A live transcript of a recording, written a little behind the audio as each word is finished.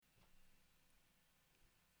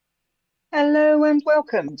Hello and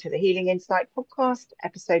welcome to the Healing Insight Podcast,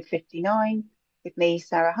 episode 59, with me,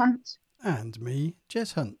 Sarah Hunt. And me,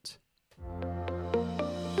 Jez Hunt.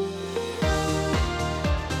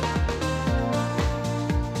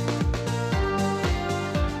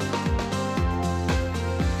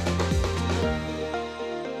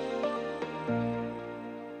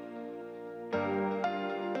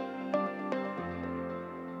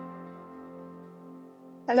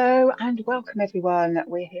 Hello and welcome, everyone.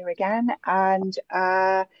 We're here again, and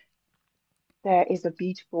there is a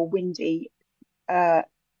beautiful, windy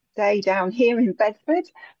day down here in Bedford.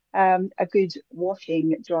 A good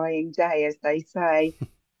washing, drying day, as they say.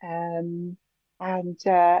 Um, and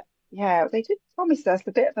yeah, they did promise us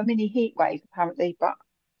a bit of a mini heat wave, apparently, but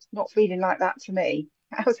it's not feeling like that to me.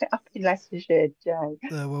 How's it up in Leicestershire, Joe?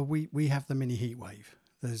 We have the mini heat wave.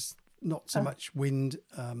 There's not so Uh, much wind,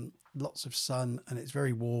 lots of sun, and it's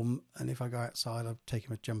very warm. And if I go outside, I've taken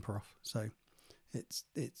my jumper off. So it's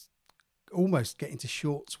almost getting to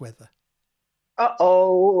shorts weather.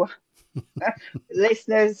 uh-oh,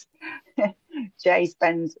 listeners, Jay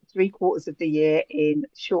spends three-quarters of the year in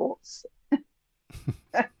shorts.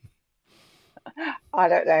 I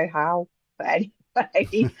don't know how, but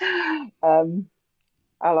anyway, um,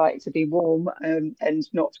 I like to be warm and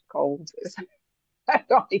not cold. So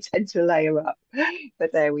I tend to layer up,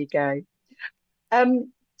 but there we go.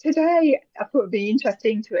 Today, I thought it'd be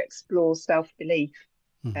interesting to explore self-belief,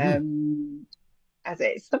 Mm-hmm. um, as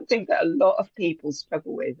it's something that a lot of people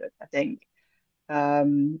struggle with, I think.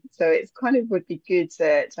 So it's kind of would be good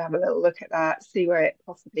to have a little look at that, see where it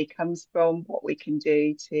possibly comes from, what we can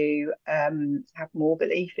do to have more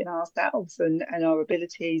belief in ourselves and our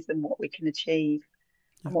abilities and what we can achieve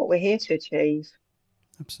Yeah, and what we're here to achieve.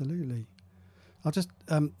 absolutely. I'll just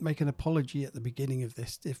make an apology at the beginning of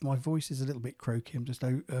this. If my voice is a little bit croaky, I'm just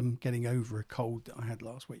getting over a cold that I had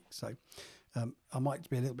last week. So I might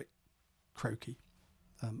be a little bit croaky.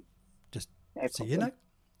 Um, just No so you know.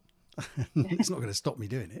 problem. It's not going to stop me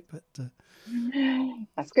doing it, but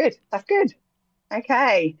That's good. That's good.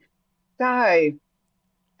 Okay. So,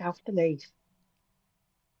 self-belief.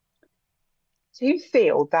 Do you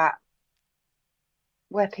feel that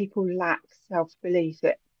where people lack self-belief,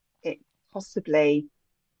 it possibly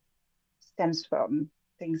stems from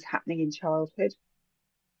things happening in childhood?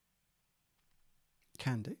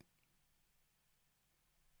 can do.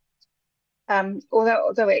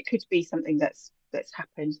 Although it could be something that's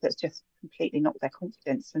happened that's just completely knocked their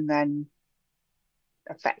confidence and then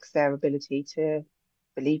affects their ability to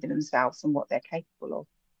believe in themselves and what they're capable of.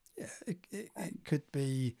 Yeah, it Um, could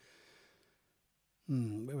be.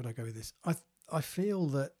 Where would I go with this? I feel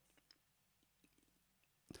that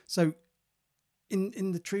so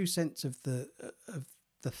in the true sense of the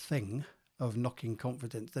thing of knocking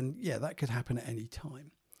confidence, then yeah, that could happen at any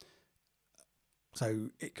time. So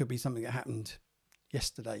it could be something that happened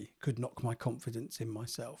yesterday, could knock my confidence in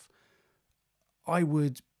myself. I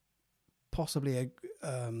would possibly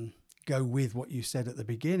go with what you said at the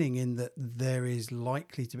beginning, in that there is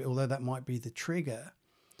likely to be, although that might be the trigger,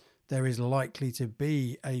 there is likely to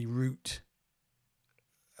be a root,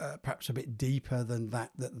 perhaps a bit deeper than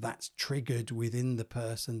that's triggered within the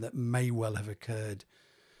person, that may well have occurred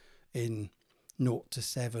in 0 to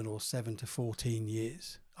 7 or 7 to 14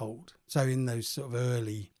 years old. So in those sort of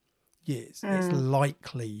early years, it's mm,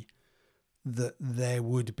 likely that there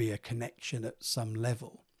would be a connection at some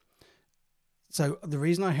level. So the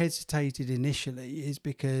reason I hesitated initially is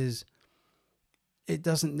because it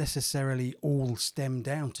doesn't necessarily all stem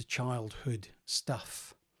down to childhood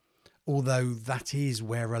stuff, although that is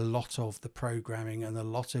where a lot of the programming and a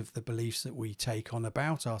lot of the beliefs that we take on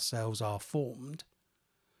about ourselves are formed,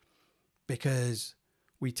 because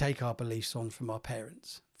we take our beliefs on from our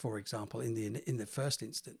parents, for example. In the first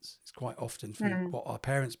instance, it's quite often from mm, what our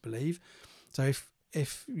parents believe. So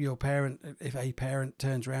if a parent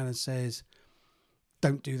turns around and says,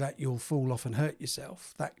 don't do that, you'll fall off and hurt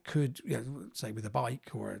yourself, that could, say with a bike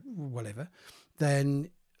or whatever, then,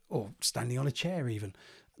 or standing on a chair even,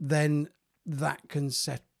 then that can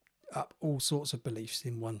set up all sorts of beliefs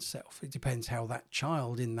in oneself. It depends how that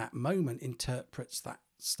child in that moment interprets that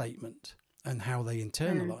statement and how they mm,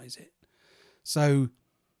 internalize it. So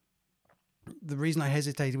the reason I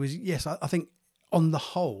hesitated was, yes, I think on the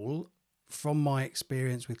whole, from my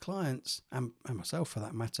experience with clients and myself for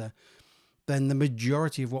that matter, then the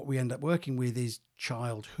majority of what we end up working with is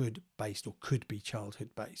childhood based, or could be childhood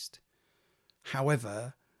based.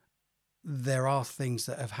 However, there are things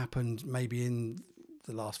that have happened maybe in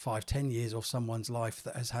the last 5, 10 years of someone's life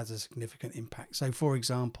that has had a significant impact. So, for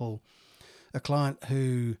example, a client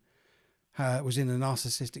who was in a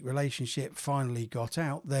narcissistic relationship, finally got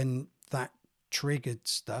out, then that triggered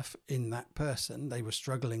stuff in that person. They were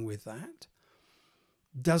struggling with that.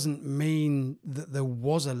 Doesn't mean that there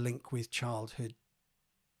was a link with childhood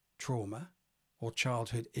trauma or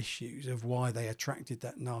childhood issues of why they attracted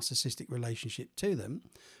that narcissistic relationship to them,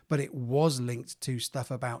 but it was linked to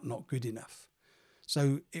stuff about not good enough.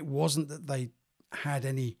 So it wasn't that they had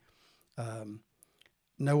any,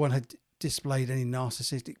 no one had displayed any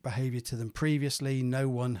narcissistic behavior to them previously. No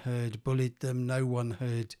one had bullied them. No one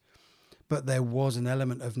had, but there was an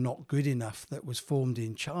element of not good enough that was formed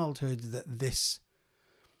in childhood that this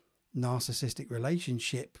narcissistic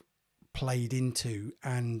relationship played into,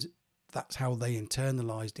 and that's how they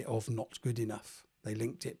internalized it of not good enough. They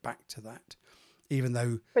linked it back to that, even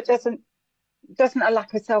though But doesn't a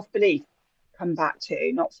lack of self-belief come back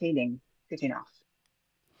to not feeling good enough?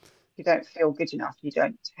 If you don't feel good enough, you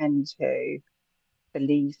don't tend to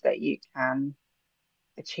believe that you can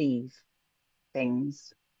achieve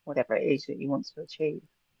things, whatever it is that you want to achieve.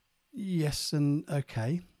 yes and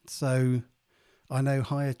okay. So I know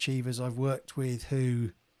high achievers I've worked with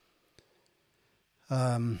who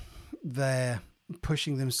they're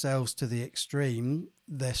pushing themselves to the extreme.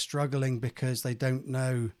 They're struggling because they don't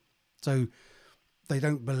know. So they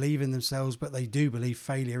don't believe in themselves, but they do believe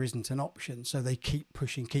failure isn't an option. So they keep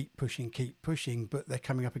pushing, keep pushing, keep pushing, but they're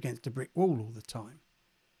coming up against a brick wall all the time.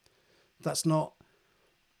 That's not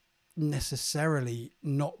necessarily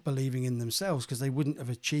not believing in themselves, because they wouldn't have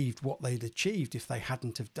achieved what they'd achieved if they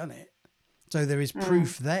hadn't have done it. So there is Mm.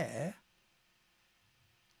 proof there.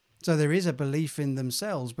 So there is a belief in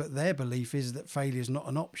themselves, but their belief is that failure is not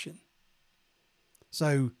an option.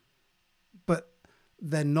 So, but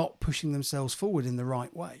they're not pushing themselves forward in the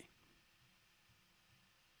right way.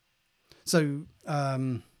 So,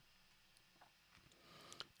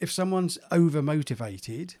 if someone's over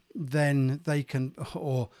motivated, then they can,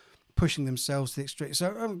 or pushing themselves to the extreme.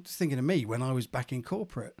 So I'm thinking of me when I was back in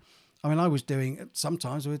corporate. I mean, I was doing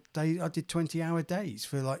sometimes a day, I did 20-hour days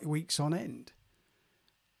for like weeks on end.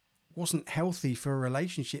 Wasn't healthy for a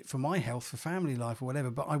relationship, for my health, for family life or whatever.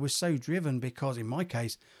 But I was so driven because, in my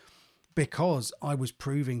case, because I was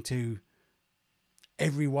proving to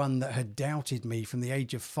everyone that had doubted me from the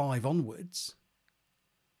age of 5 onwards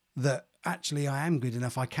that actually I am good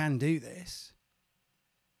enough, I can do this.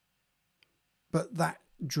 But that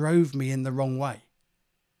drove me in the wrong way,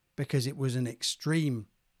 because it was an extreme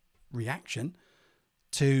reaction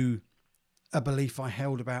to a belief I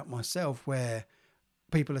held about myself, where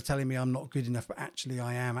people are telling me I'm not good enough, but actually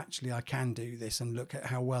I am, actually I can do this, and look at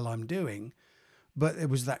how well I'm doing. But it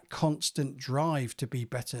was that constant drive to be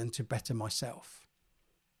better and to better myself.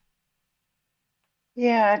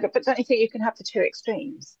 Yeah, but don't you think you can have the two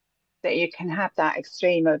extremes? That you can have that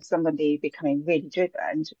extreme of somebody becoming really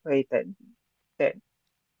driven to prove that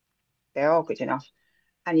they are good enough,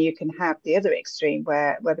 and you can have the other extreme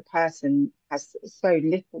where the person has so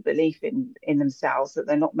little belief in themselves that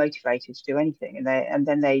they're not motivated to do anything, and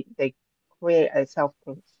then they create a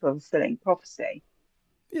self-fulfilling prophecy.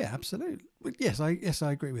 Yeah, absolutely. Yes,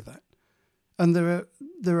 I agree with that. And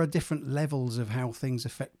there are different levels of how things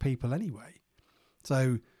affect people anyway.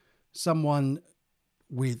 So someone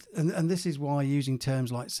with, and this is why using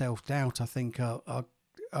terms like self-doubt, I think are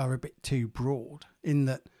a bit too broad, in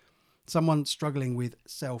that someone struggling with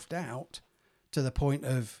self-doubt to the point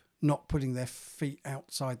of not putting their feet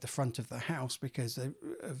outside the front of the house because of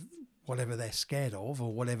whatever they're scared of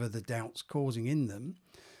or whatever the doubt's causing in them,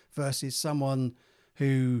 versus someone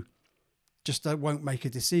who just won't make a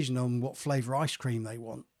decision on what flavour ice cream they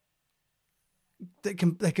want. They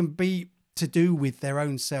can be to do with their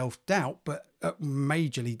own self doubt, but at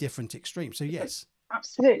majorly different extremes. So Different, yes,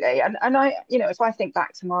 absolutely. And I, if I think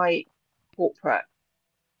back to my corporate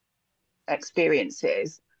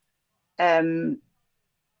experiences, um,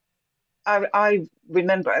 I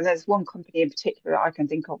remember, and there's one company in particular I can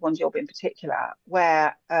think of, one job in particular,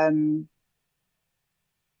 where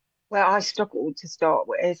I struggled to start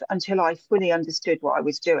with until I fully understood what I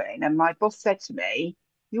was doing. And my boss said to me,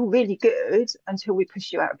 "You're really good until we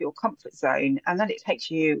push you out of your comfort zone, and then it takes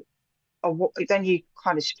you then you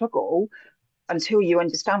kind of struggle until you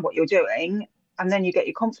understand what you're doing, and then you get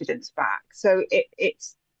your confidence back." So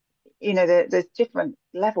it's there's different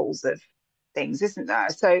levels of things, isn't there?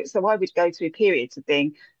 So I would go through periods of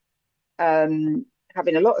being having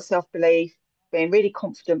a lot of self belief, being really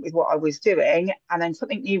confident with what I was doing, and then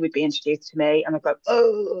something new would be introduced to me, and I'd go,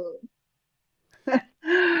 "Oh, that's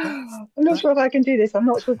I'm not that. sure if I can do this. I'm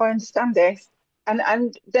not sure if I understand this."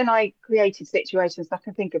 And then I created situations. I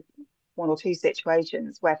can think of one or two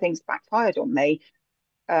situations where things backfired on me.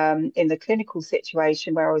 In the clinical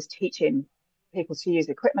situation where I was teaching people to use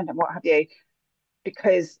equipment and what have you,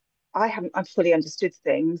 because I haven't I've fully understood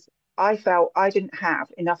things. I felt I didn't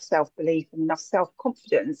have enough self-belief and enough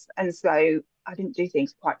self-confidence, and so I didn't do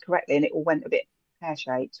things quite correctly, and it all went a bit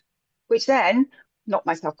pear-shaped, which then knocked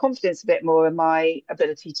my self-confidence a bit more and my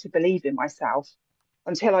ability to believe in myself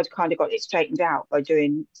until I'd kind of got it straightened out by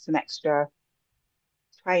doing some extra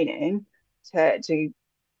training to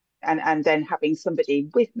and then having somebody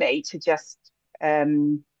with me to just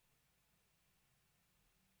um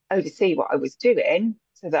oversee what I was doing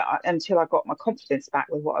so that until I got my confidence back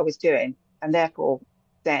with what I was doing, and therefore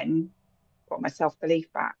then got my self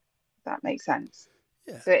belief back. If that makes sense.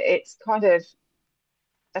 Yeah, So it's kind of,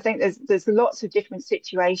 I think there's lots of different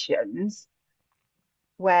situations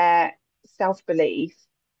where self belief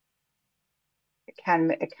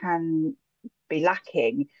can be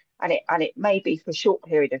lacking, and it may be for a short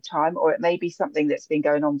period of time, or it may be something that's been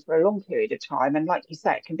going on for a long period of time. And like you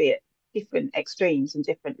say, it can be at different extremes and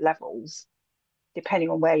different levels depending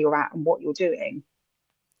on where you're at and what you're doing.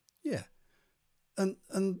 yeah,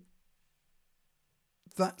 and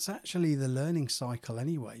that's actually the learning cycle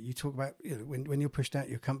anyway. You talk about, you know, when you're pushed out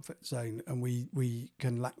your comfort zone, and we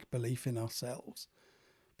can lack belief in ourselves,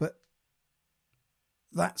 but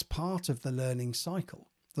that's part of the learning cycle,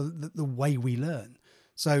 the way we learn.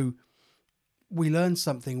 So we learn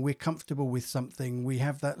something, we're comfortable with something, we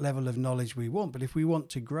have that level of knowledge we want, but if we want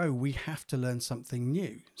to grow, we have to learn something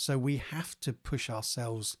new. So we have to push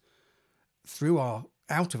ourselves through our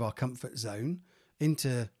out of our comfort zone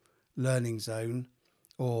into learning zone,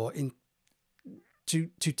 or in to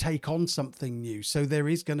take on something new. So there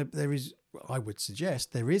is, I would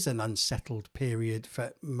suggest, there is an unsettled period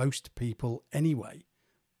for most people anyway.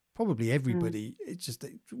 Probably Mm, everybody. It's just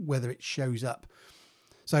that whether it shows up.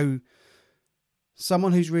 So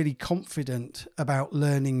someone who's really confident about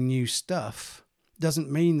learning new stuff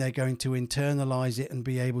doesn't mean they're going to internalize it and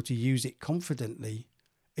be able to use it confidently,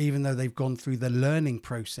 even though they've gone through the learning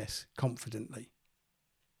process confidently.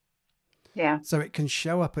 yeah, So it can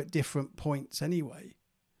show up at different points anyway.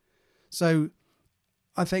 So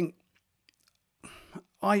I think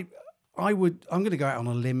I I'm going to go out on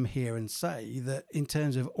a limb here and say that in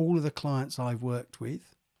terms of all of the clients I've worked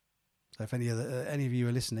with, so if any of you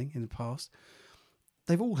are listening in the past,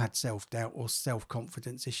 they've all had self-doubt or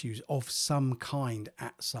self-confidence issues of some kind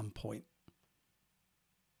at some point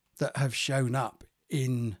that have shown up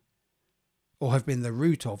in, or have been the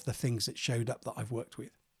root of the things that showed up that I've worked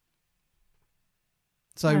with.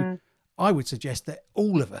 So mm, I would suggest that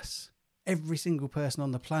all of us, every single person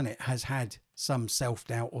on the planet, has had some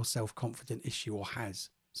self-doubt or self-confident issue, or has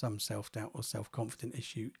some self-doubt or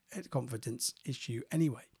confidence issue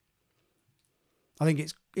anyway. I think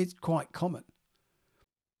it's quite common.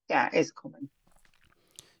 yeah, it's common.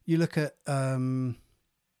 You look at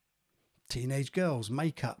teenage girls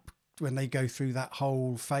makeup, when they go through that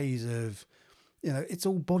whole phase of, you know, it's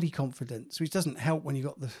all body confidence, which doesn't help when you've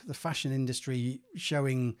got the fashion industry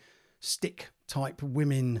showing stick type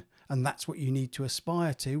women, and that's what you need to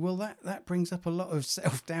aspire to. Well, that brings up a lot of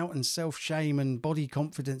self-doubt and self-shame and body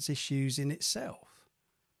confidence issues in itself.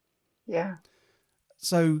 Yeah,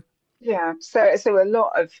 So yeah. So a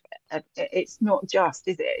lot of it's not just,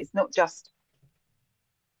 is it? It's not just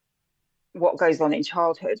what goes on in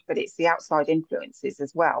childhood, but it's the outside influences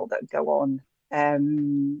as well that go on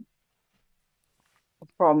um,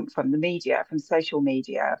 from the media, from social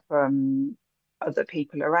media, from other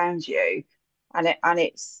people around you, and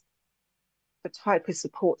it's the type of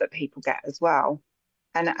support that people get as well.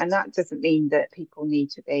 And that doesn't mean that people need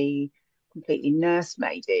to be completely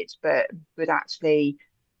nursemaided, but actually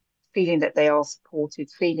feeling that they are supported,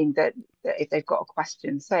 feeling that if they've got a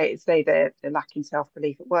question, say they're lacking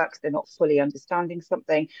self-belief at work, they're not fully understanding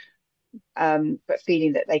something, but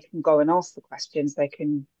feeling that they can go and ask the questions, they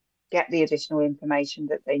can get the additional information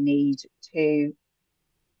that they need to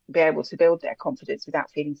be able to build their confidence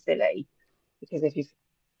without feeling silly. Because if you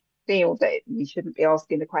feel that you shouldn't be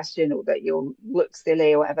asking the question, or that you'll look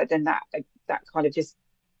silly or whatever, then that kind of just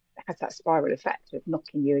has that spiral effect of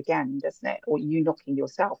knocking you again, doesn't it? Or you knocking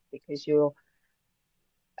yourself because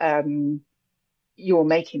um you're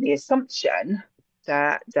making the assumption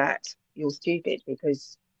that you're stupid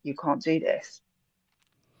because you can't do this.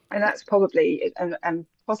 And that's probably and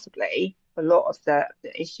possibly a lot of the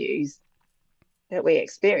issues that we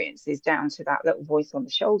experience is down to that little voice on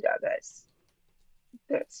the shoulder that's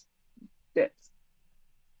that's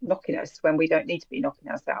knocking us when we don't need to be knocking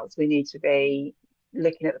ourselves. We need to be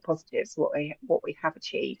looking at the positives, what we have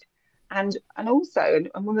achieved. And also,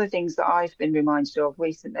 and one of the things that I've been reminded of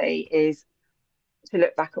recently is to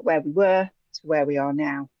look back at where we were to where we are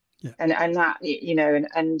now. yeah, And that, you know,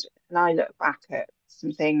 and I look back at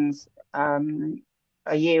some things.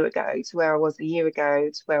 a year ago to where I was a year ago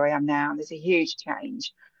to where I am now. There's a huge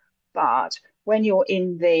change. But when you're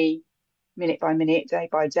in the minute by minute, day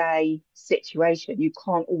by day situation, you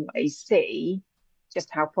can't always see just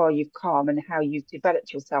how far you've come and how you've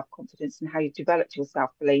developed your self confidence and how you've developed your self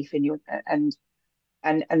belief in your and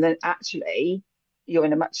then actually you're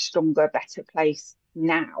in a much stronger, better place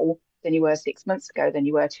now than you were 6 months ago, than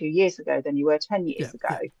you were 2 years ago, than you were 10 Yeah, years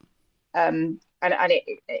ago. yeah, And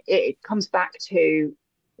it comes back to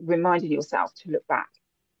reminding yourself to look back,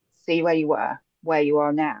 see where you were, where you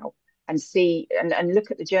are now, and see and look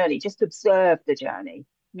at the journey. Just observe the journey,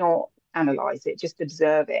 not analyze it. Just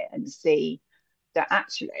observe it and see that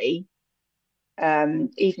actually, even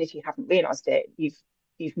if you haven't realized it,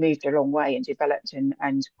 you've moved a long way and developed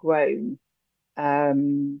and grown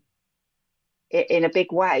um, in a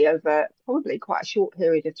big way over probably quite a short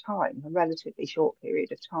period of time, a relatively short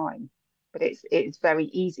period of time. But it's very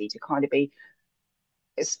easy to kind of be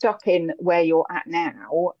stuck in where you're at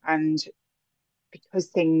now, and because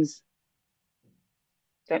things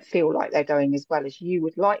don't feel like they're going as well as you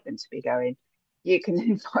would like them to be going, you can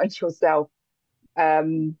then find yourself,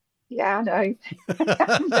 um, yeah, I know,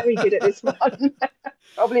 I'm very good at this one.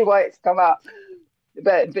 Probably why it's come up.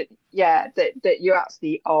 But yeah, that you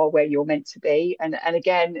actually are where you're meant to be. And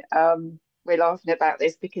again, we're laughing about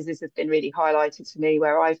this because this has been really highlighted to me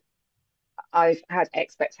where I've had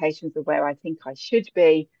expectations of where I think I should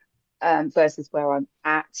be, versus where I'm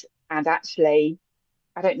at. And actually,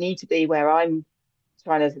 I don't need to be where I'm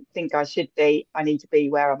trying to think I should be. I need to be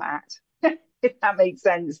where I'm at, if that makes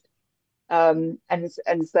sense. And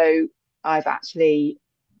so I've actually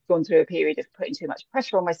gone through a period of putting too much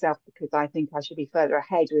pressure on myself because I think I should be further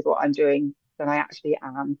ahead with what I'm doing than I actually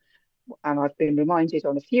am. And I've been reminded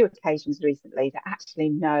on a few occasions recently that actually,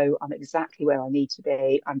 no, I'm exactly where I need to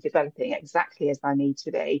be. I'm developing exactly as I need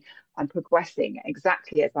to be. I'm progressing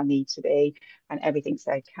exactly as I need to be, and everything's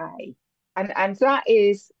okay. And that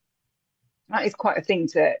is quite a thing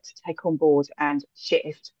to take on board and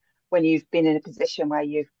shift when you've been in a position where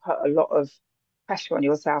you've put a lot of pressure on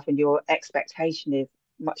yourself and your expectation is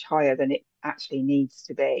much higher than it actually needs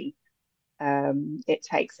to be. It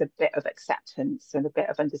takes a bit of acceptance and a bit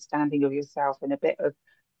of understanding of yourself and a bit of,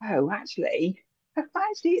 oh, actually,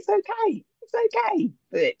 it's okay. It's okay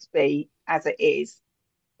for it to be as it is.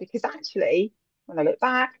 Because actually, when I look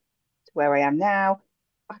back to where I am now,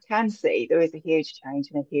 I can see there is a huge change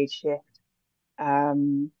and a huge shift.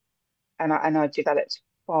 Um, and I've developed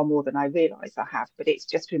far more than I realised I have. But it's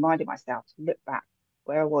just reminding myself to look back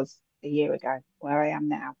where I was a year ago, where I am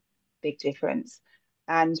now, big difference.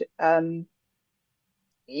 And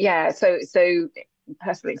yeah, so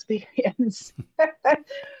personal experience,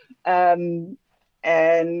 um,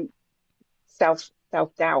 and self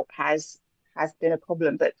doubt has been a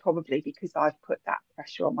problem, but probably because I've put that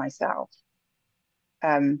pressure on myself.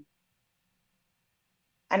 Um,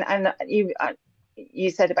 and you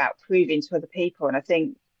said about proving to other people, and I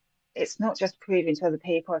think it's not just proving to other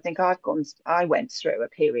people. I think I went through a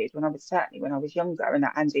period when I was certainly when I was younger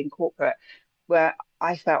and in corporate where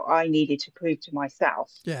I felt I needed to prove to myself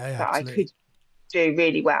yeah, yeah, that I absolutely. could do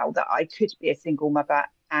really well, that I could be a single mother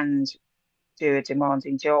and do a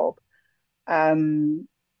demanding job. Um,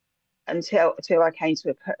 until I came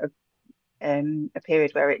to a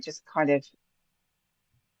period where it just kind of,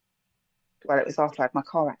 well, it was after I had my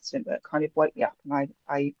car accident, but it kind of woke me up, and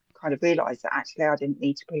I kind of realised that actually I didn't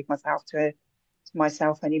need to prove myself to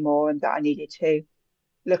myself anymore, and that I needed to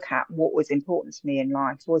look at what was important to me in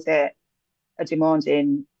life. Was it a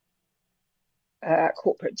demanding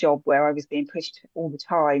corporate job where I was being pushed all the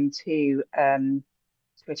time to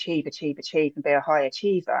achieve, and be a high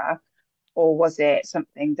achiever, or was it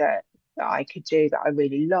something that I could do that I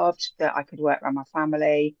really loved, that I could work around my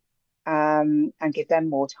family, and give them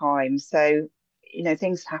more time? So,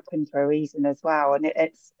 things happen for a reason as well, and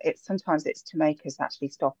it's sometimes it's to make us actually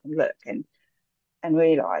stop and look and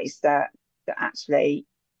realise that actually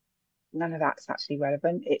none of that's actually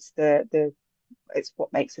relevant. It's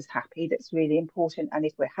what makes us happy that's really important. And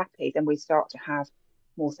if we're happy, then we start to have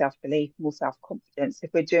more self-belief, more self-confidence.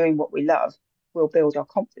 If we're doing what we love, we'll build our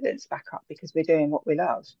confidence back up because we're doing what we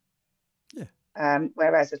love. Yeah,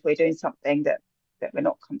 Whereas if we're doing something that we're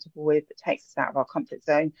not comfortable with, that takes us out of our comfort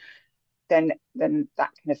zone, then that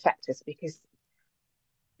can affect us because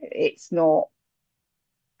it's not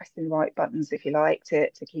pressing the right buttons, if you like, to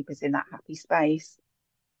keep us in that happy space.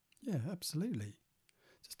 yeah, absolutely.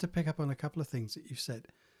 Just to pick up on a couple of things that you've said,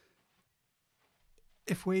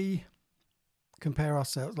 if we compare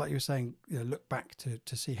ourselves, like you were saying, look back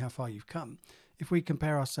to see how far you've come. If we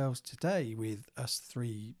compare ourselves today with us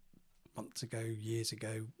 3 months ago, years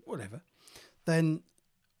ago, whatever, then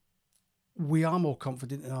we are more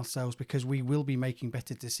confident in ourselves because we will be making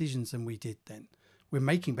better decisions than we did then. We're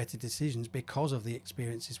making better decisions because of the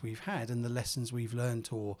experiences we've had and the lessons we've learned,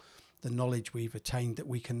 or the knowledge we've attained that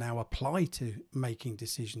we can now apply to making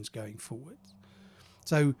decisions going forward.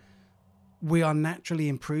 So we are naturally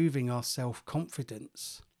improving our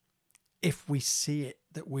self-confidence if we see it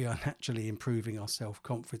that we are naturally improving our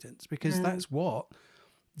self-confidence, because Mm, that's what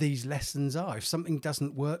these lessons are. If something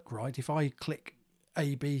doesn't work right, if I click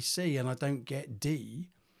A, B, C and I don't get D,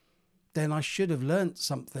 then I should have learnt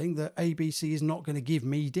something that A, B, C is not going to give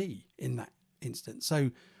me D in that instance.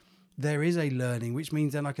 So there is a learning, which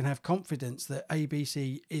means then I can have confidence that A, B,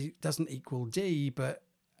 C doesn't equal D, but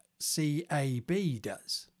C, A, B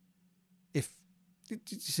does. If do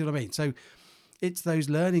you see what I mean? So it's those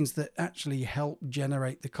learnings that actually help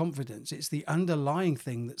generate the confidence. It's the underlying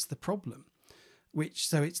thing that's the problem,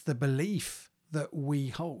 so it's the belief that we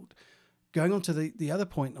hold. Going on to the other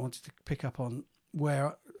point I wanted to pick up on,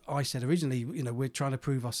 where I said originally, we're trying to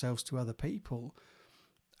prove ourselves to other people.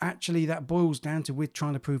 Actually, that boils down to we're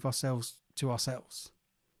trying to prove ourselves to ourselves,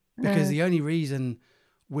 because mm, the only reason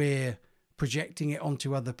we're projecting it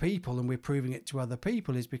onto other people and we're proving it to other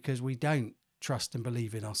people is because we don't trust and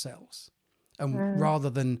believe in ourselves. And mm, rather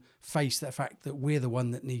than face the fact that we're the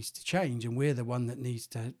one that needs to change and we're the one that needs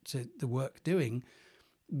to the work doing,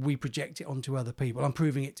 we project it onto other people. I'm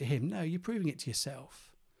proving it to him. No, you're proving it to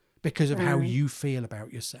yourself because of how mm. you feel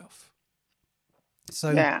about yourself.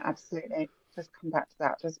 So, Yeah, absolutely. Just come back to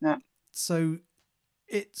that, doesn't it? so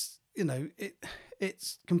it's,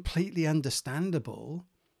 it's completely understandable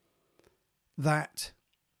that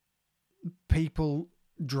people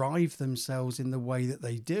drive themselves in the way that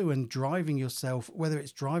they do, and driving yourself, whether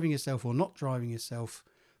it's driving yourself or not driving yourself,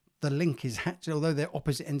 the link is actually, although they're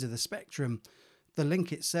opposite ends of the spectrum, the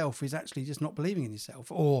link itself is actually just not believing in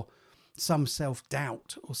yourself, or some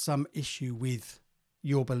self-doubt, or some issue with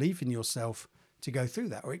your belief in yourself to go through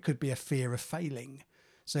that. Or it could be a fear of failing.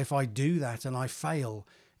 So if I do that and I fail,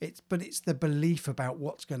 it's the belief about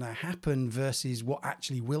what's going to happen versus what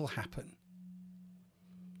actually will happen.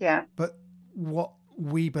 Yeah, But what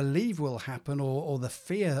we believe will happen, or the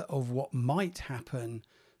fear of what might happen,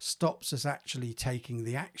 stops us actually taking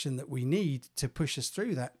the action that we need to push us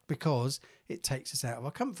through that, because it takes us out of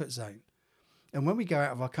our comfort zone. And when we go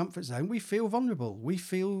out of our comfort zone, we feel vulnerable. We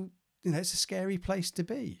feel, it's a scary place to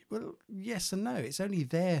be. Well, yes and no. It's only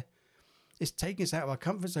there. It's taking us out of our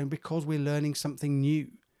comfort zone because we're learning something new.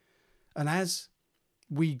 And as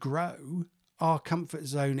we grow, our comfort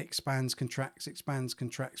zone expands, contracts,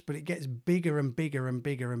 but it gets bigger and bigger and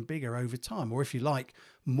bigger and bigger over time. Or if you like,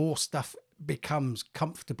 more stuff becomes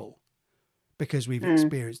comfortable because we've mm,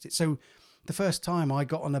 experienced it. So the first time I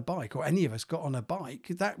got on a bike, or any of us got on a bike,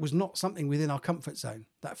 that was not something within our comfort zone,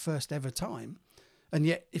 that first ever time. And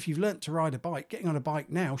yet, if you've learnt to ride a bike, getting on a bike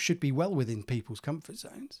now should be well within people's comfort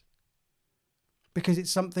zones, because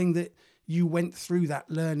it's something that you went through that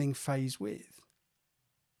learning phase with.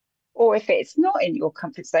 or if it's not in your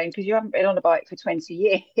comfort zone because you haven't been on a bike for 20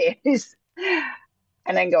 years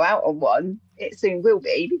and then go out on one, it soon will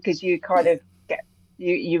be, because you kind Yeah. of get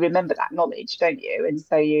you remember that knowledge, don't you? And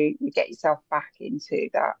so you get yourself back into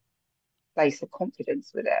that place of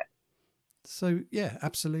confidence with it. So yeah,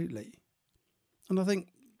 absolutely. And I think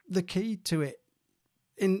the key to it,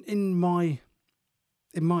 in my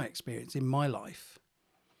experience, in my life,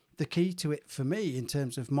 the key to it for me in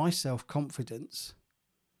terms of my self-confidence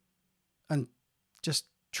and just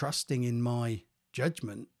trusting in my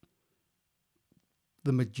judgment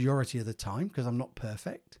the majority of the time, because I'm not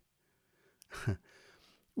perfect,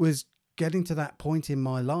 was getting to that point in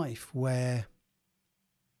my life where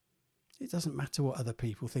it doesn't matter what other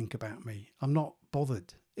people think about me. I'm not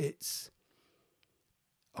bothered.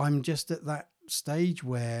 I'm just at that stage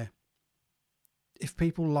where if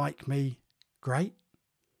people like me, great.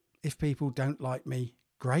 If people don't like me,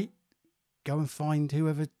 great. Go and find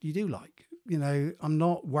whoever you do like. I'm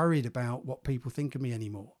not worried about what people think of me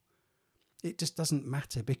anymore. It just doesn't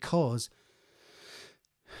matter, because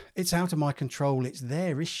it's out of my control. It's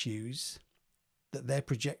their issues that they're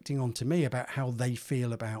projecting onto me about how they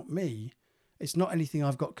feel about me. It's not anything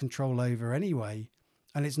I've got control over anyway.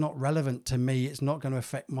 And it's not relevant to me. It's not going to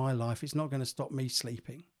affect my life. It's not going to stop me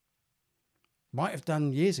sleeping. Might have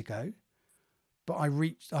done years ago, but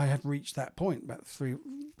I had reached that point about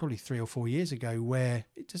probably 3 or 4 years ago, where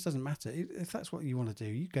it just doesn't matter. If that's what you want to do,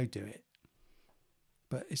 you go do it.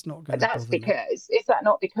 But it's not going But to that's bother me. because, is that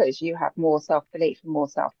not because you have more self-belief and more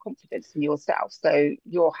self-confidence in yourself? So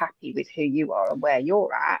you're happy with who you are and where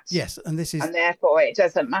you're at, Yes, and this is and therefore it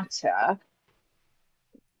doesn't matter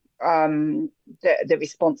um the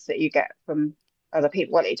response that you get from. other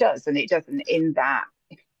people. Well, it does, and it doesn't in that.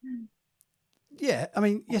 Yeah, I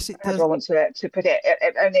mean, yes, it How do I does. want to put it?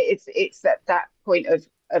 And it's at that point of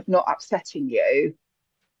not upsetting you.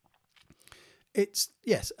 It's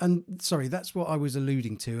yes, and sorry, that's what I was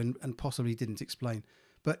alluding to, and possibly didn't explain.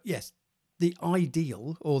 But yes, the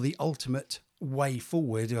ideal or the ultimate way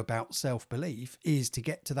forward about self belief is to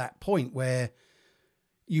get to that point where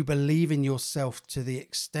you believe in yourself to the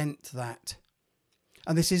extent that,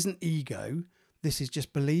 and this isn't ego, this is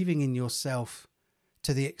just believing in yourself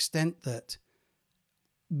to the extent that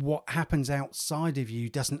what happens outside of you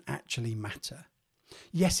doesn't actually matter.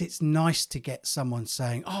 Yes, it's nice to get someone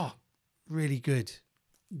saying, oh, really good,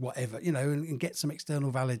 whatever, and get some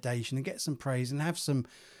external validation and get some praise and have some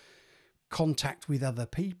contact with other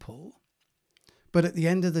people. But at the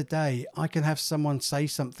end of the day, I can have someone say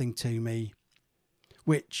something to me,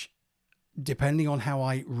 which, depending on how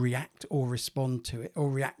I react or respond to it, or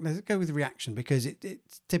react, let's go with reaction because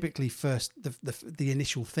it's typically first the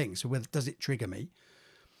initial thing. So whether does it trigger me?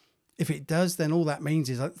 If it does, then all that means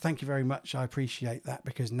is thank you very much. I appreciate that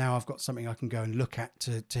because now I've got something I can go and look at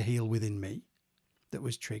to heal within me that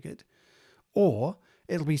was triggered. Or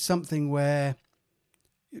it'll be something where,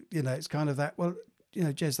 it's kind of that, well,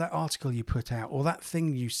 Jez, that article you put out or that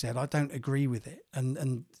thing you said, I don't agree with it.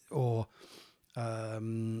 Or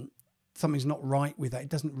something's not right with that. It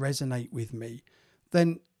doesn't resonate with me.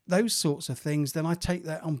 Then those sorts of things, then I take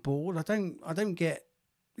that on board. I don't get,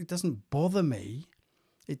 it doesn't bother me.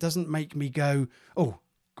 It doesn't make me go, oh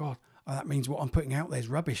God, that means what I'm putting out there is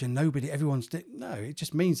rubbish and no, it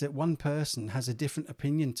just means that one person has a different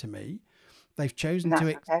opinion to me. They've And chosen that's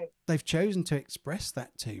okay. to express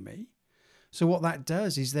that to me. So what that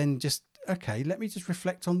does is then just, okay, let me just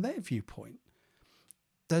reflect on their viewpoint.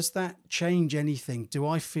 Does that change anything? Do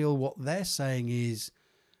I feel what they're saying is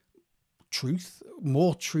truth,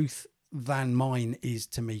 more truth than mine is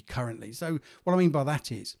to me currently? So what I mean by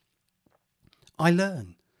that is I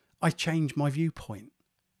learn, I change my viewpoint.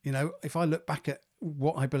 If I look back at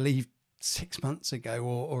what I believed 6 months ago,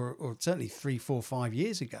 or certainly 3, 4, 5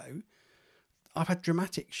 years ago, I've had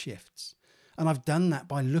dramatic shifts. And I've done that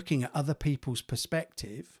by looking at other people's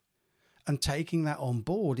perspective and taking that on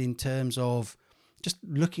board in terms of just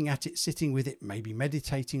looking at it, sitting with it, maybe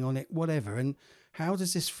meditating on it, whatever. And how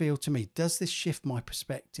does this feel to me? Does this shift my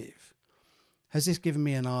perspective? Has this given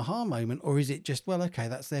me an aha moment? Or is it just, well, okay,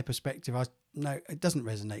 that's their perspective. No, it doesn't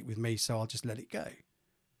resonate with me, so I'll just let it go.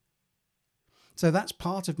 So that's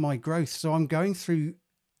part of my growth. So I'm going through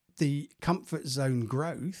the comfort zone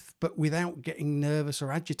growth, but without getting nervous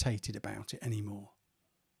or agitated about it anymore.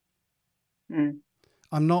 Mm.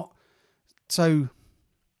 I'm not. So,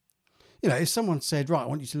 if someone said, right, I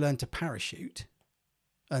want you to learn to parachute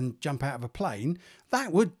and jump out of a plane,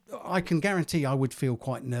 I can guarantee I would feel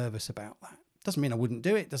quite nervous about that. Doesn't mean I wouldn't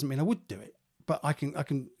do it. Doesn't mean I would do it. But I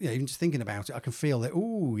can, even just thinking about it, I can feel that,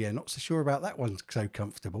 oh, yeah, not so sure about that one, so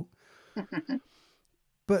comfortable.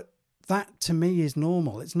 But that to me is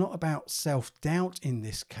normal. It's not about self-doubt in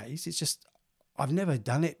this case. It's just, I've never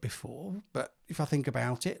done it before. But if I think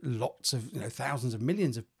about it, lots of, thousands of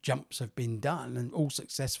millions of jumps have been done and all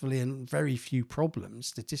successfully and very few problems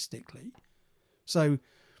statistically. So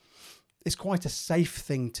it's quite a safe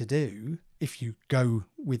thing to do if you go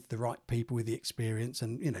with the right people with the experience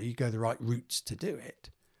and, you go the right routes to do it.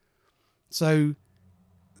 So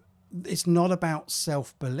it's not about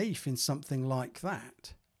self-belief in something like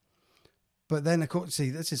that. But then, of course, see,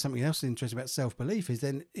 this is something else interesting about self-belief is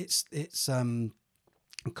then it's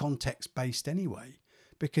context-based anyway.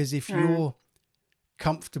 Because if Mm. you're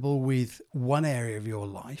comfortable with one area of your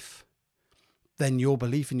life, then your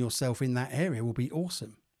belief in yourself in that area will be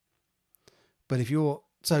awesome. But if you're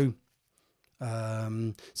so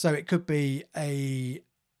it could be a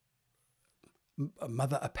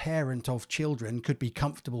mother, a parent of children could be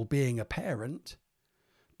comfortable being a parent,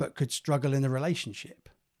 but could struggle in a relationship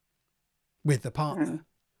with the partner. Mm.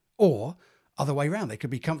 Or other way around, they could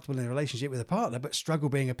be comfortable in a relationship with a partner, but struggle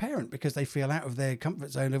being a parent because they feel out of their comfort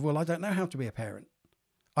zone of, well, I don't know how to be a parent.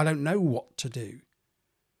 I don't know what to do.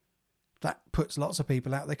 That puts lots of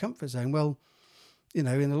people out of their comfort zone. Well, in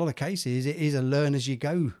a lot of cases, it is a learn as you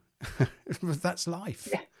go. That's life.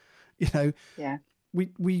 Yeah. Yeah.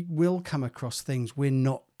 We will come across things we're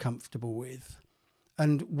not comfortable with.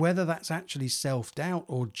 And whether that's actually self-doubt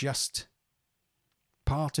or just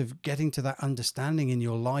part of getting to that understanding in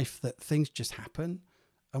your life that things just happen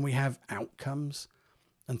and we have outcomes.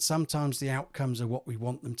 And sometimes the outcomes are what we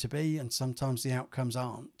want them to be, and sometimes the outcomes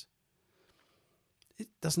aren't. It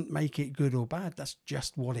doesn't make it good or bad. That's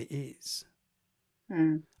just what it is.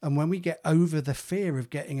 Mm. And when we get over the fear of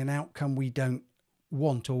getting an outcome we don't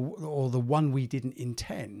want, or the one we didn't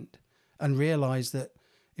intend, and realize that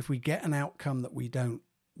if we get an outcome that we don't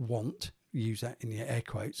want, use that in the air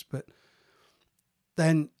quotes, but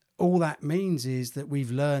then all that means is that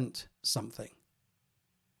we've learnt something.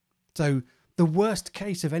 So the worst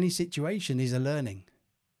case of any situation is a learning.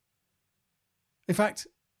 In fact,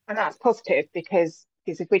 And that's positive because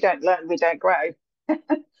if we don't learn, we don't grow.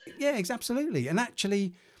 yeah, absolutely. And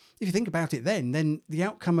actually, if you think about it, then the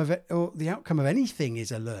outcome of it, or the outcome of anything,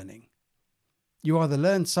 is a learning. You either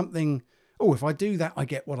learn something. Oh, if I do that, I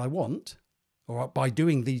get what I want, or by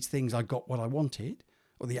doing these things, I got what I wanted,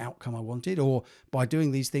 or the outcome I wanted, or by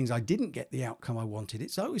doing these things, I didn't get the outcome I wanted.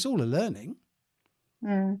 It's all a learning.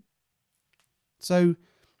 Mm. So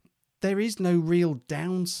there is no real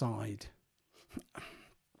downside.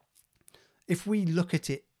 If we look at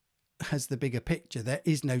it as the bigger picture, there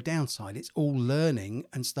is no downside. It's all learning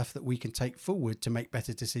and stuff that we can take forward to make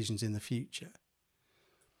better decisions in the future.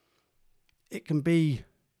 It can be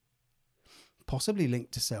possibly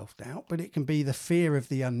linked to self-doubt, but it can be the fear of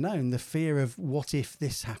the unknown, the fear of what if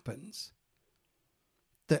this happens,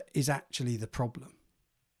 that is actually the problem.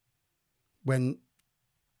 When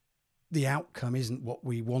the outcome isn't what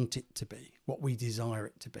we want it to be, what we desire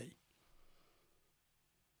it to be.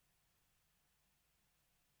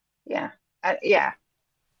 Yeah. Yeah,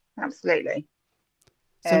 absolutely.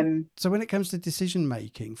 So, Um, so when it comes to decision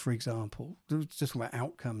making, for example, just about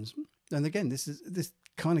outcomes, and again, this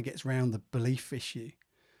kind of gets around the belief issue.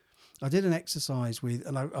 I did an exercise with,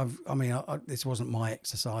 and this wasn't my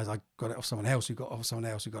exercise. I got it off someone else who got it off someone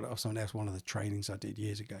else who got it off someone else. One of the trainings I did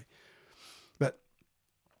years ago. But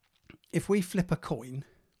if we flip a coin,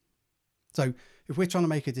 so if we're trying to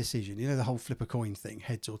make a decision, you know, the whole flip a coin thing,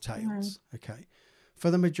 heads or tails. mm, Okay. For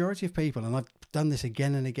the majority of people, and I've done this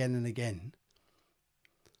again and again and again,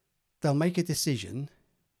 they'll make a decision.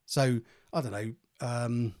 So I don't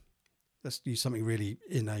know, let's use something really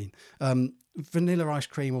inane. Vanilla ice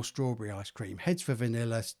cream or strawberry ice cream. Heads for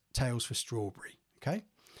vanilla, tails for strawberry. Okay.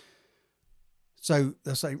 So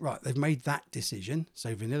they'll say, right, they've made that decision.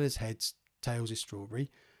 So vanilla's heads, tails is strawberry.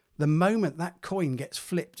 The moment that coin gets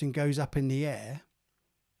flipped and goes up in the air,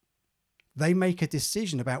 they make a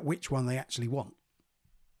decision about which one they actually want.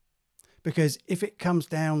 Because if it comes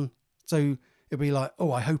down, so it'll be like,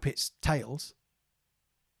 oh, I hope it's tails.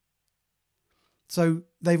 So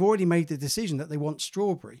they've already made the decision that they want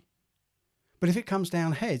strawberry. But if it comes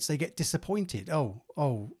down heads, they get disappointed. Oh,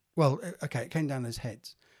 well, okay, it came down as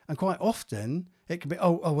heads. And quite often it can be,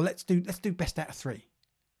 well, let's do best out of three.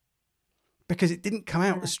 Because it didn't come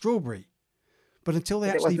out mm. as strawberry. But until they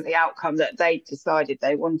Because it actually, wasn't the outcome that they decided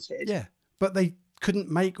they wanted. yeah, but they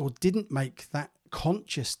couldn't make or didn't make that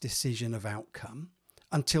conscious decision of outcome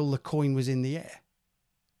until the coin was in the air.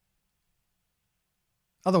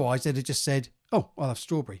 Otherwise, they'd have just said, oh, I'll have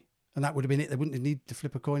strawberry. And that would have been it. They wouldn't have needed to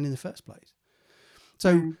flip a coin in the first place.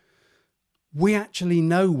 So we actually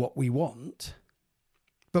know what we want,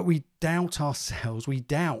 but we doubt ourselves. We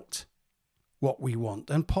doubt what we want.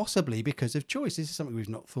 And possibly because of choice. This is something we've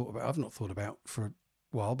not thought about. I've not thought about for a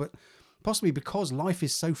while, but possibly because life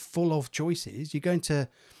is so full of choices. You're going to,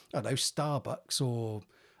 I don't know, Starbucks or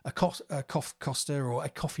a Costa or a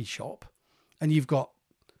coffee shop, and you've got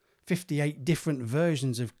 58 different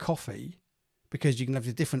versions of coffee, because you can have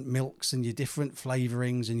your different milks and your different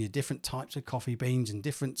flavorings and your different types of coffee beans and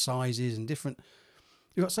different sizes and different.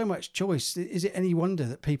 You've got so much choice. Is it any wonder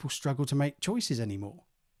that people struggle to make choices anymore?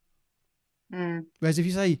 Mm. Whereas if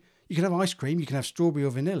you say you can have ice cream, you can have strawberry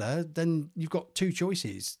or vanilla, then you've got two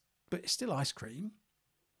choices, but it's still ice cream.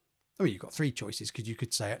 I mean, you've got three choices because you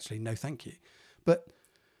could say, actually, no, thank you. But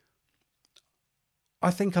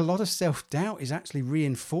I think a lot of self-doubt is actually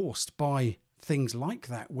reinforced by things like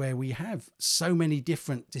that, where we have so many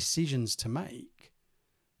different decisions to make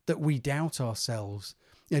that we doubt ourselves.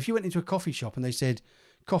 You know, if you went into a coffee shop and they said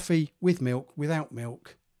coffee with milk, without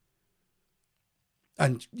milk,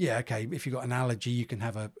 and yeah, okay, if you've got an allergy, you can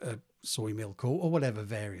have a soy milk or whatever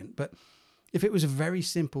variant. But if it was a very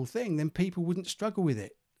simple thing, then people wouldn't struggle with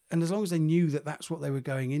it. And as long as they knew that that's what they were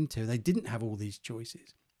going into, they didn't have all these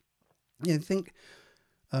choices. You know, think,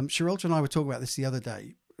 Sherulta and I were talking about this the other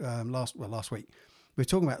day, last week. We were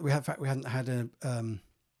talking about, we hadn't had an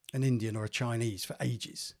Indian or a Chinese for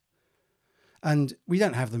ages. And we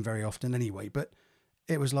don't have them very often anyway, but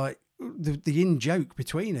it was like the in-joke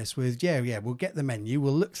between us with, yeah, we'll get the menu,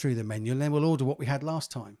 we'll look through the menu, and then we'll order what we had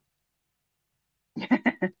last time.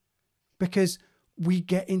 Because we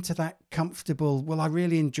get into that comfortable, well, I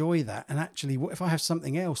really enjoy that. And actually, what if I have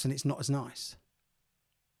something else and it's not as nice?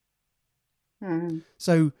 Mm.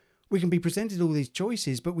 So we can be presented all these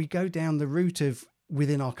choices, but we go down the route of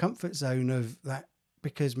within our comfort zone of that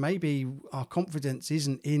because maybe our confidence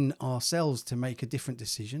isn't in ourselves to make a different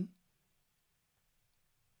decision.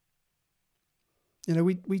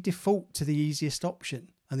 We default to the easiest option,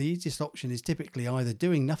 and the easiest option is typically either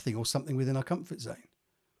doing nothing or something within our comfort zone.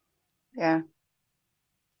 Yeah.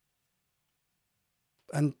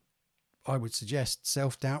 And I would suggest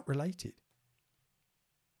self-doubt related.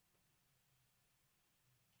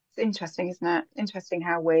 It's interesting, isn't it? Interesting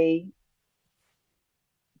how we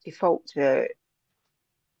default to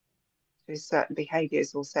certain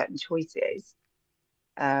behaviours or certain choices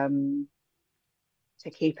um, to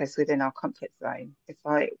keep us within our comfort zone. It's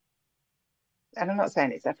like, and I'm not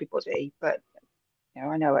saying it's everybody, but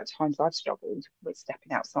I know at times I've struggled with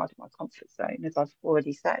stepping outside of my comfort zone, as I've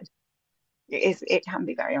already said. It can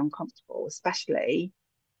be very uncomfortable, especially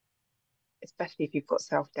if you've got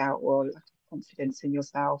self-doubt or lack of confidence in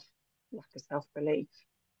yourself, lack of self-belief.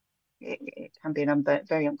 It can be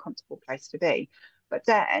very uncomfortable place to be. But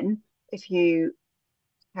then if you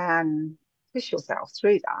can push yourself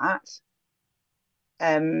through that,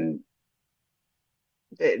 um,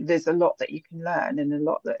 there's a lot that you can learn and a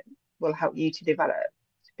lot that will help you to develop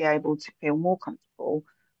to be able to feel more comfortable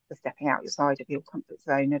for stepping outside of your comfort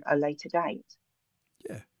zone at a later date.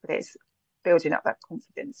 Yeah. But it's building up that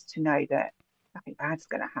confidence to know that nothing bad's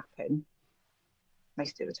going to happen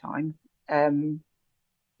most of the time. Um,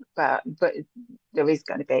 but there is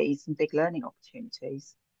going to be some big learning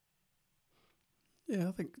opportunities. Yeah,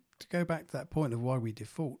 I think to go back to that point of why we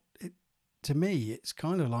default, to me, it's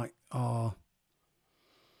kind of like our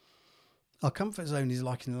comfort zone is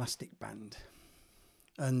like an elastic band,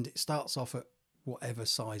 and it starts off at whatever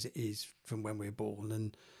size it is from when we're born.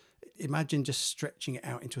 And imagine just stretching it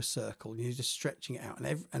out into a circle. You're just stretching it out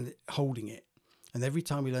and holding it. And every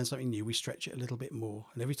time we learn something new, we stretch it a little bit more.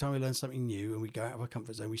 And every time we learn something new and we go out of our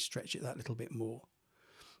comfort zone, we stretch it that little bit more.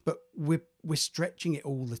 But we're stretching it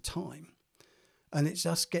all the time. And it's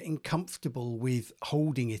us getting comfortable with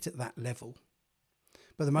holding it at that level.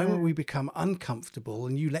 But the moment we Mm, become uncomfortable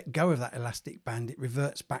and you let go of that elastic band, it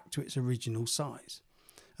reverts back to its original size.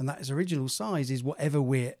 And that its original size is whatever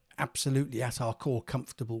we're absolutely at our core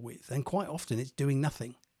comfortable with. And quite often it's doing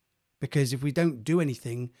nothing. Because if we don't do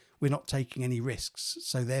anything, we're not taking any risks.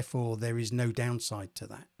 So therefore there is no downside to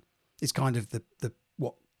that. It's kind of the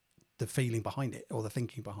feeling behind it, or the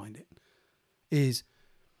thinking behind it is,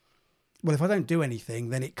 well, if I don't do anything,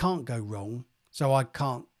 then it can't go wrong. So I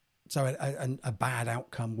can't, so a bad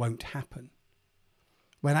outcome won't happen.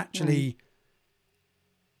 When mm, actually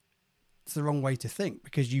it's the wrong way to think,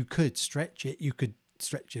 because you could stretch it, you could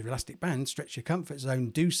stretch your elastic band, stretch your comfort zone,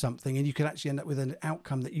 do something, and you could actually end up with an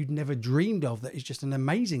outcome that you'd never dreamed of, that is just an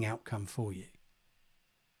amazing outcome for you.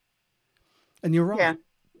 And you're yeah. right.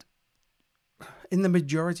 In the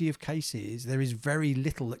majority of cases, there is very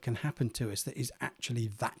little that can happen to us that is actually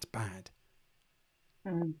that bad.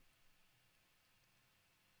 Mm.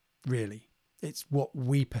 Really. It's what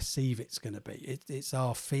we perceive it's going to be. It's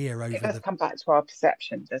our fear It over does the. come back to our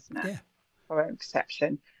perception, doesn't it? Yeah. Our own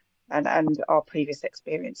perception and our previous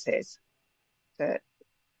experiences that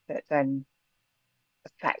then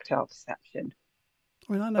affect our perception.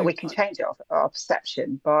 I mean, I But know. we can change our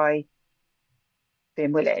perception by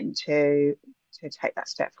being willing to take that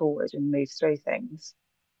step forward and move through things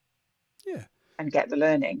Yeah. and get the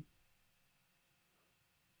learning.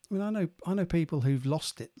 I mean, I know people who've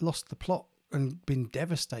lost the plot and been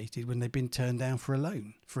devastated when they've been turned down for a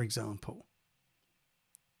loan, for example.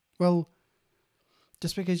 Well,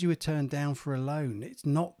 just because you were turned down for a loan, it's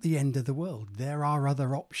not the end of the world. There are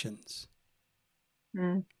other options.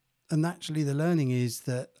 Mm, And actually, the learning is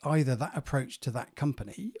that either that approach to that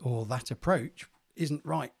company or that approach isn't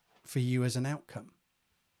right for you as an outcome.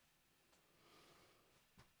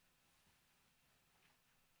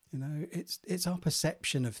 It's our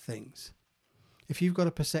perception of things. If you've got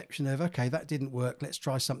a perception of, okay, that didn't work, let's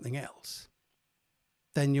try something else,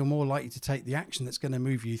 then you're more likely to take the action that's going to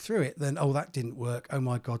move you through it than, oh, that didn't work. Oh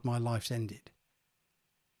my God, my life's ended.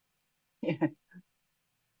 yeah,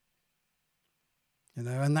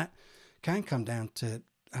 And that can come down to,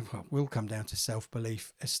 well, will come down to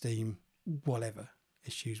self-belief, esteem, whatever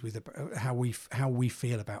issues with how we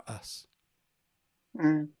feel about us.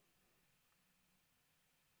 mm.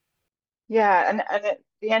 Yeah, and at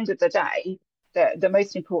the end of the day, the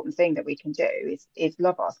most important thing that we can do is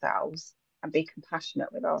love ourselves and be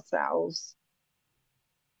compassionate with ourselves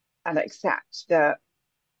and accept that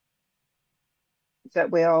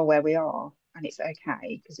we are where we are and it's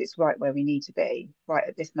okay because it's right where we need to be right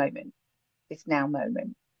at this moment, this now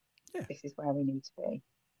moment. Yeah. This is where we need to be,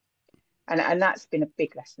 and that's been a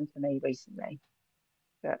big lesson for me recently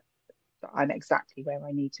that I'm exactly where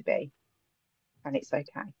I need to be. and it's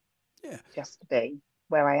okay Yeah, just to be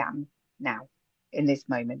where I am now in this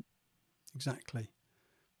moment. exactly.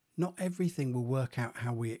 Not everything will work out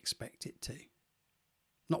how we expect it to.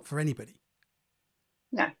 Not for anybody.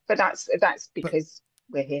 No, but that's But because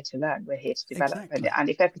we're here to learn, we're here to develop, exactly. and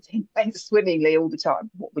if everything went swimmingly all the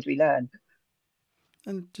time, what would we learn?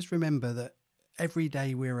 And just remember that every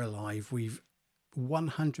day we're alive, we've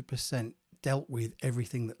 100% dealt with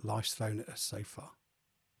everything that life's thrown at us so far.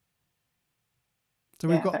 So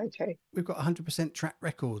Yeah, very true. we've got 100% track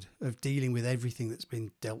record of dealing with everything that's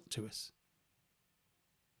been dealt to us.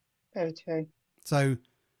 Very true. So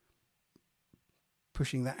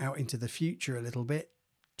pushing that out into the future a little bit,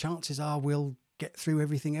 chances are we'll get through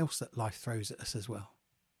everything else that life throws at us as well.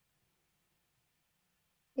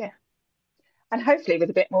 Yeah. And hopefully with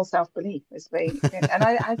a bit more self-belief as and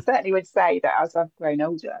I certainly would say that as I've grown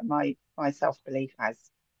older, my self-belief has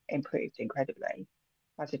improved incredibly.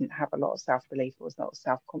 I didn't have a lot of self-belief or a lot of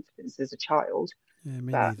self-confidence as a child, Yeah,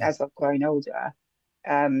 me but neither. as I've grown older,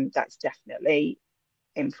 that's definitely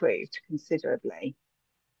improved considerably.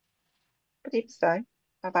 But even so,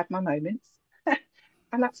 I've had my moments,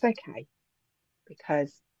 and that's okay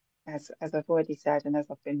because, as I've already said, and as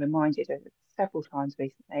I've been reminded of several times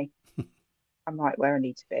recently, I'm right where I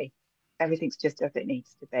need to be. Everything's just as it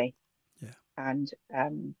needs to be, Yeah. and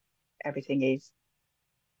everything is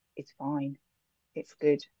fine. It's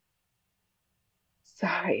good. So,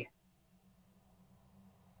 I've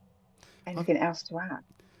anything else to add?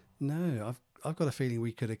 no, I've got a feeling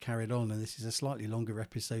we could have carried on, and this is a slightly longer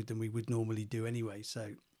episode than we would normally do anyway.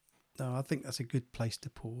 So, no, I think that's a good place to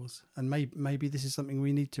pause, and maybe this is something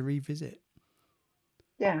we need to revisit.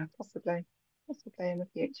 Yeah, possibly in the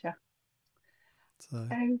future. So,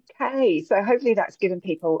 Okay, so hopefully that's given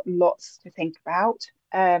people lots to think about.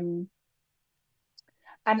 And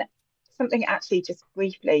something actually just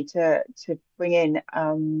briefly to bring in,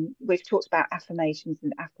 we've talked about affirmations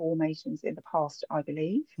and afformations in the past, I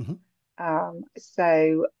believe. mhm.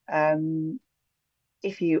 So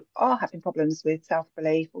if you are having problems with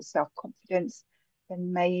self-belief or self-confidence,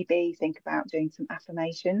 then maybe think about doing some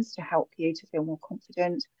affirmations to help you to feel more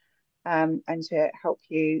confident, and to help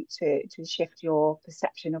you to shift your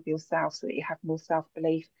perception of yourself so that you have more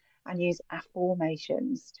self-belief, and use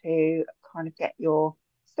affirmations to kind of get your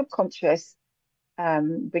subconscious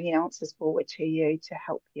bringing answers forward to you to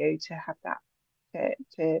help you to have that,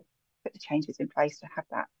 to put the changes in place to have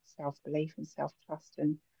that self-belief and self-trust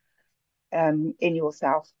and in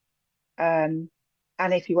yourself. um,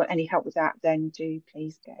 and if you want any help with that, then do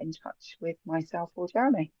please get in touch with myself or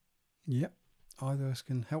Jeremy. Yep. Either of us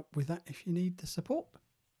can help with that if you need the support.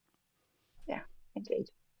 Yeah, indeed.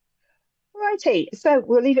 Righty, so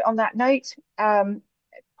we'll leave it on that note.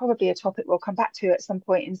 Probably a topic we'll come back to at some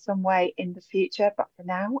point in some way in the future, but for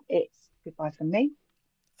now, it's goodbye from me.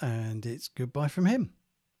 And it's goodbye from him.